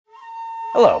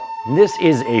Hello, this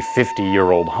is a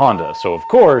 50-year-old Honda, so of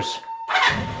course,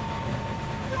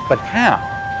 but how?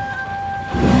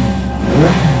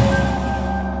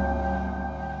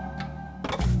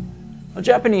 Well,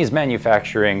 Japanese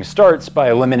manufacturing starts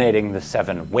by eliminating the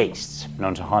 7 wastes,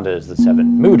 known to Honda as the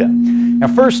 7 muda.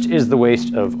 Now first is the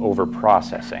waste of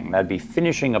over-processing. That'd be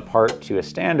finishing a part to a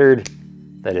standard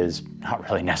that is not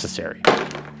really necessary.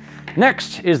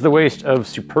 Next is the waste of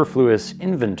superfluous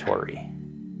inventory,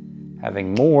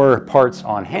 having more parts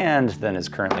on hand than is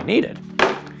currently needed.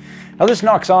 Now this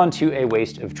knocks on to a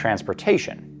waste of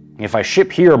transportation. If I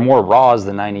ship here more raws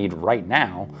than I need right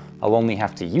now, I'll only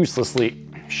have to uselessly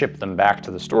ship them back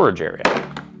to the storage area.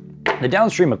 The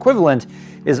downstream equivalent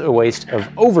is a waste of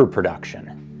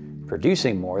overproduction,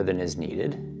 producing more than is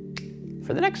needed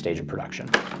for the next stage of production.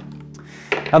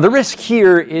 Now the risk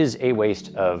here is a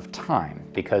waste of time,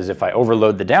 because if I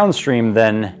overload the downstream,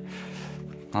 then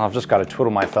I've just got to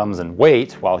twiddle my thumbs and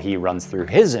wait while he runs through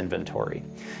his inventory.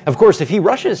 Of course, if he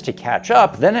rushes to catch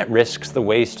up, then it risks the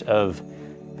waste of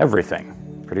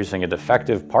everything, producing a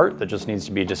defective part that just needs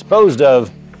to be disposed of,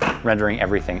 rendering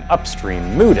everything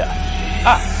upstream muda.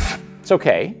 It's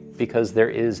okay, because there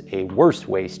is a worse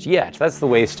waste yet. That's the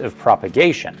waste of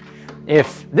propagation.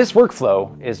 If this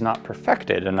workflow is not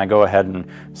perfected and I go ahead and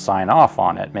sign off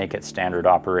on it, make it standard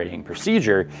operating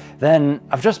procedure, then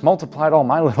I've just multiplied all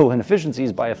my little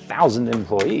inefficiencies by 1,000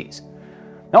 employees.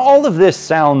 Now all of this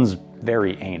sounds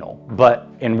very anal, but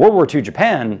in World War II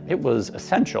Japan, it was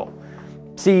essential.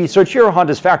 See, Soichiro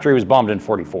Honda's factory was bombed in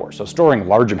 '44, so storing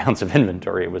large amounts of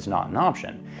inventory was not an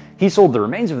option. He sold the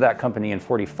remains of that company in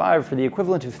 '45 for the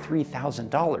equivalent of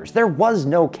 $3,000. There was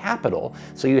no capital,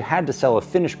 so you had to sell a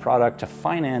finished product to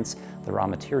finance the raw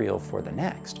material for the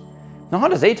next. Now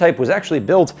Honda's A-Type was actually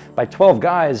built by 12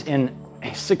 guys in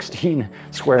a 16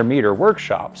 square meter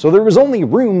workshop, so there was only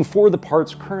room for the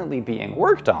parts currently being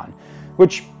worked on,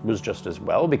 which was just as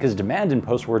well because demand in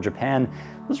post-war Japan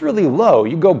was really low.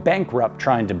 You go bankrupt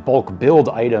trying to bulk build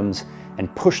items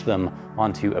and push them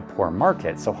onto a poor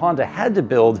market. So Honda had to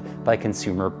build by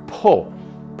consumer pull,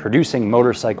 producing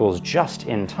motorcycles just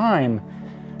in time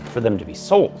for them to be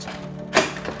sold.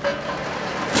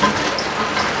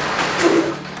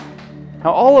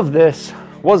 Now all of this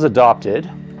was adopted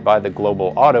by the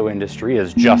global auto industry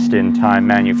as just-in-time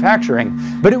manufacturing,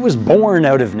 but it was born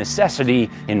out of necessity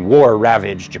in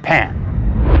war-ravaged Japan.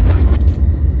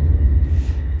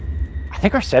 I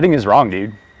think our setting is wrong,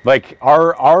 dude. Like,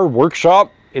 our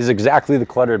workshop is exactly the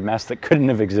cluttered mess that couldn't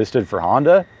have existed for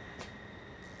Honda.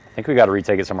 I think we gotta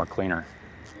retake it somewhere cleaner.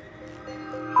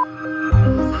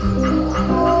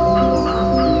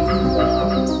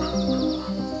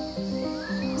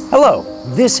 Hello,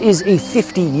 this is a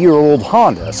 50-year-old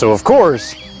Honda, so of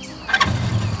course,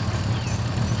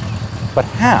 but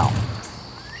how?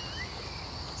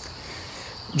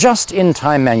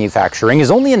 Just-in-time manufacturing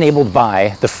is only enabled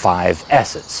by the 5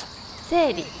 S's.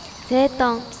 整理、整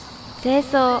頓、清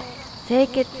掃、清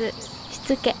潔、し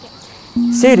つけ.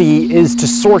 Seiri is to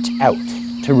sort out,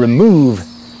 to remove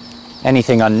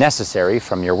anything unnecessary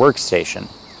from your workstation.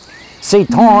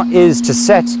 Seiton is to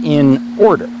set in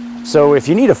order. So if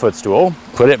you need a footstool,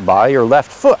 put it by your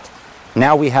left foot.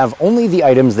 Now we have only the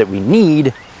items that we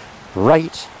need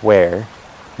right where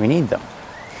we need them.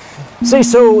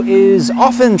 Seiso is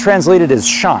often translated as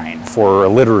shine for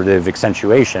alliterative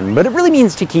accentuation, but it really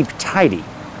means to keep tidy.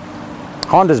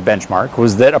 Honda's benchmark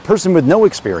was that a person with no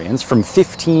experience from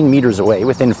 15 meters away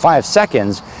within 5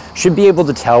 seconds should be able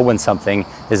to tell when something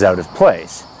is out of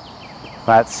place.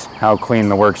 That's how clean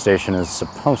the workstation is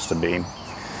supposed to be.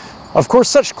 Of course,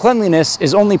 such cleanliness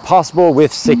is only possible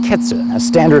with seiketsu, a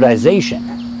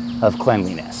standardization of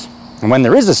cleanliness. And when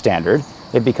there is a standard,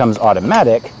 it becomes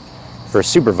automatic for a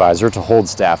supervisor to hold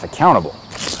staff accountable.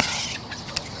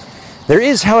 There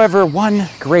is, however, one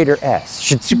greater S,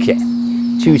 shitsuke,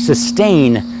 to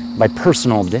sustain by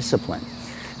personal discipline.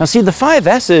 Now see, the 5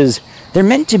 S's, they're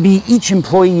meant to be each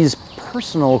employee's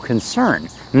personal concern,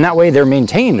 and that way they're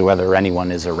maintained whether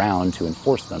anyone is around to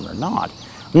enforce them or not.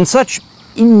 And such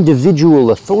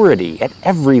individual authority at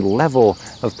every level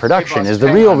of production is the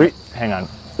real Hang on,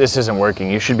 this isn't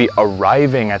working. You should be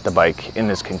arriving at the bike in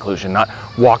this conclusion, not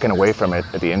walking away from it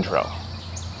at the intro.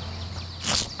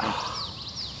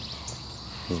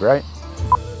 He's right.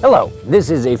 Hello, this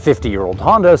is a 50-year-old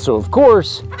Honda, so of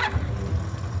course,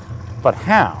 but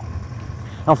how?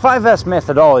 Now 5S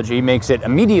methodology makes it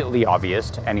immediately obvious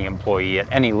to any employee at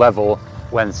any level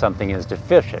when something is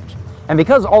deficient. And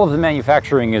because all of the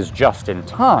manufacturing is just in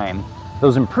time,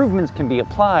 those improvements can be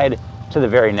applied to the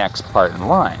very next part in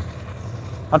line.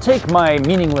 I'll take my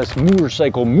meaningless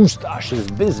motorcycle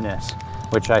mustache's business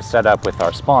which I set up with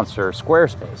our sponsor,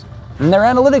 Squarespace. And their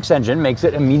analytics engine makes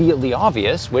it immediately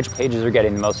obvious which pages are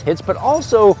getting the most hits, but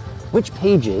also which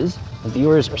pages the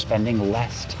viewers are spending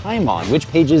less time on, which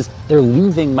pages they're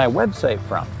leaving my website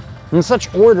from. And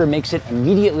such order makes it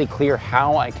immediately clear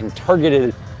how I can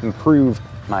targeted improve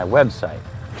my website.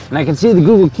 And I can see the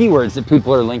Google keywords that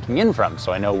people are linking in from,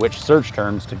 so I know which search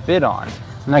terms to bid on.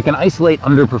 And I can isolate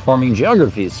underperforming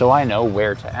geographies, so I know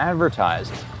where to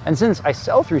advertise. And since I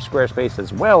sell through Squarespace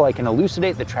as well, I can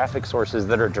elucidate the traffic sources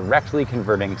that are directly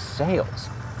converting sales.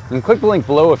 And click the link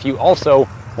below if you also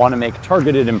want to make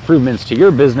targeted improvements to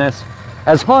your business,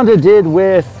 as Honda did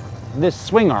with this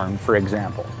swing arm, for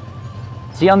example.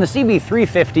 See, on the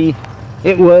CB350,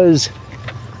 it was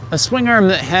a swing arm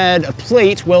that had a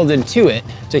plate welded to it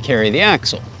to carry the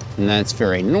axle, and that's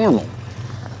very normal.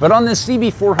 But on this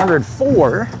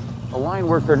CB404, a line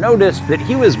worker noticed that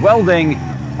he was welding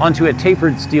onto a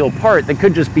tapered steel part that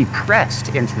could just be pressed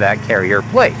into that carrier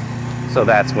plate. So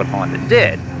that's what Honda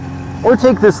did. Or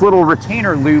take this little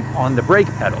retainer loop on the brake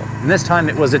pedal. And this time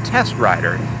it was a test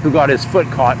rider who got his foot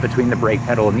caught between the brake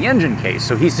pedal and the engine case,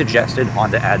 so he suggested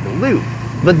Honda add the loop.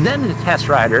 But then the test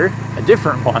rider, a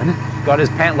different one, got his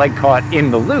pant leg caught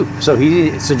in the loop, so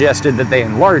he suggested that they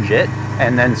enlarge it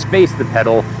and then space the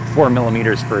pedal 4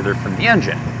 millimeters further from the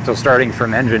engine. So starting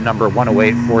from engine number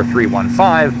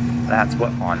 1084315, that's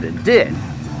what Honda did.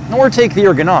 Or take the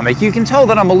ergonomic. You can tell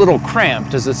that I'm a little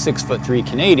cramped as a 6'3"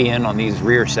 Canadian on these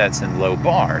rear sets and low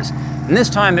bars. And this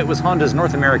time it was Honda's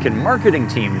North American marketing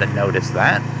team that noticed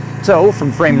that. So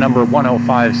from frame number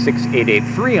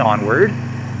 1056883 onward,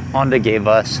 Honda gave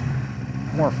us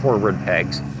more forward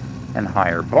pegs and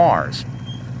higher bars.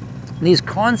 These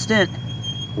constant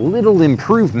little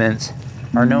improvements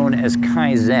are known as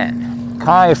Kaizen.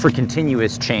 Kai for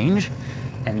continuous change,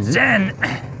 and Zen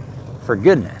for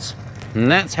goodness.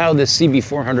 And that's how this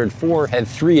CB404 had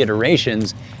 3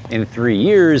 iterations in 3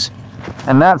 years,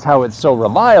 and that's how it's so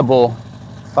reliable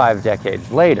 5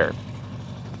 decades later.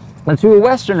 And to a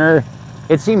Westerner,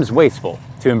 it seems wasteful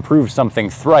to improve something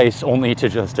thrice only to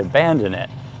just abandon it.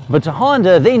 But to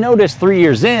Honda, they noticed 3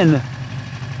 years in,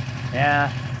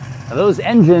 yeah, those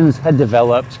engines had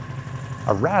developed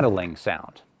a rattling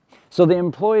sound. So they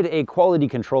employed a quality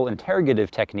control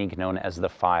interrogative technique known as the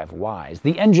 5 whys.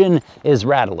 The engine is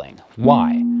rattling.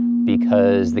 Why?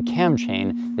 Because the cam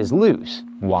chain is loose.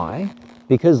 Why?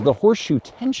 Because the horseshoe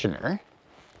tensioner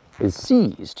is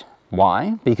seized.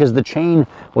 Why? Because the chain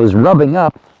was rubbing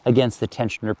up against the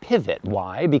tensioner pivot.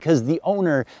 Why? Because the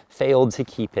owner failed to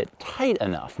keep it tight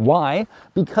enough. Why?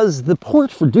 Because the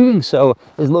port for doing so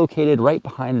is located right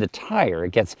behind the tire.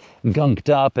 It gets gunked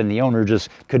up and the owner just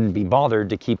couldn't be bothered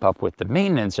to keep up with the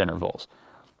maintenance intervals.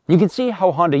 You can see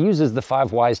how Honda uses the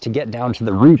 5 whys to get down to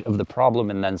the root of the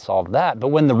problem and then solve that. But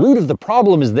when the root of the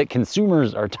problem is that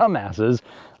consumers are dumbasses,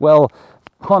 well,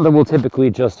 Honda will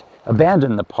typically just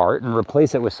abandon the part and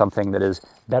replace it with something that is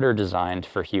better designed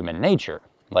for human nature,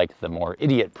 like the more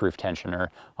idiot-proof tensioner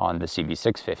on the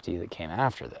CB650 that came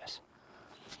after this.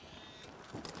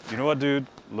 You know what, dude?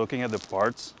 Looking at the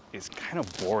parts is kind of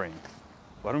boring.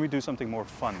 Why don't we do something more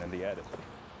fun than the edit?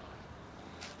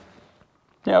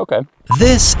 Yeah, okay.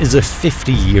 This is a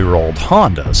 50-year-old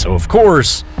Honda, so of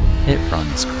course, it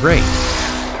runs great.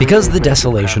 Because the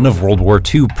desolation of World War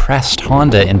II pressed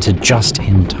Honda into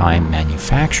just-in-time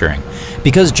manufacturing.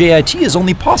 Because JIT is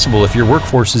only possible if your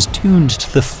workforce is tuned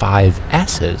to the 5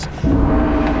 S's.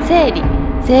 整理、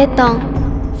整頓、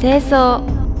清掃、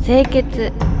清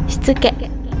潔、しつけ。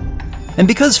 And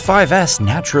because 5S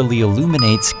naturally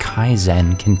illuminates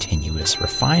Kaizen continuous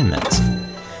refinements.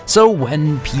 So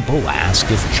when people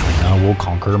ask if China will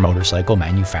conquer motorcycle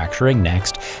manufacturing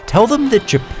next, tell them that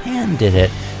Japan did it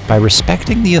by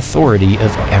respecting the authority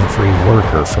of every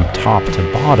worker from top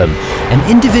to bottom. And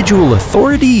individual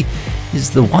authority is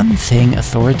the one thing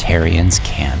authoritarians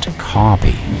can't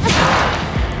copy.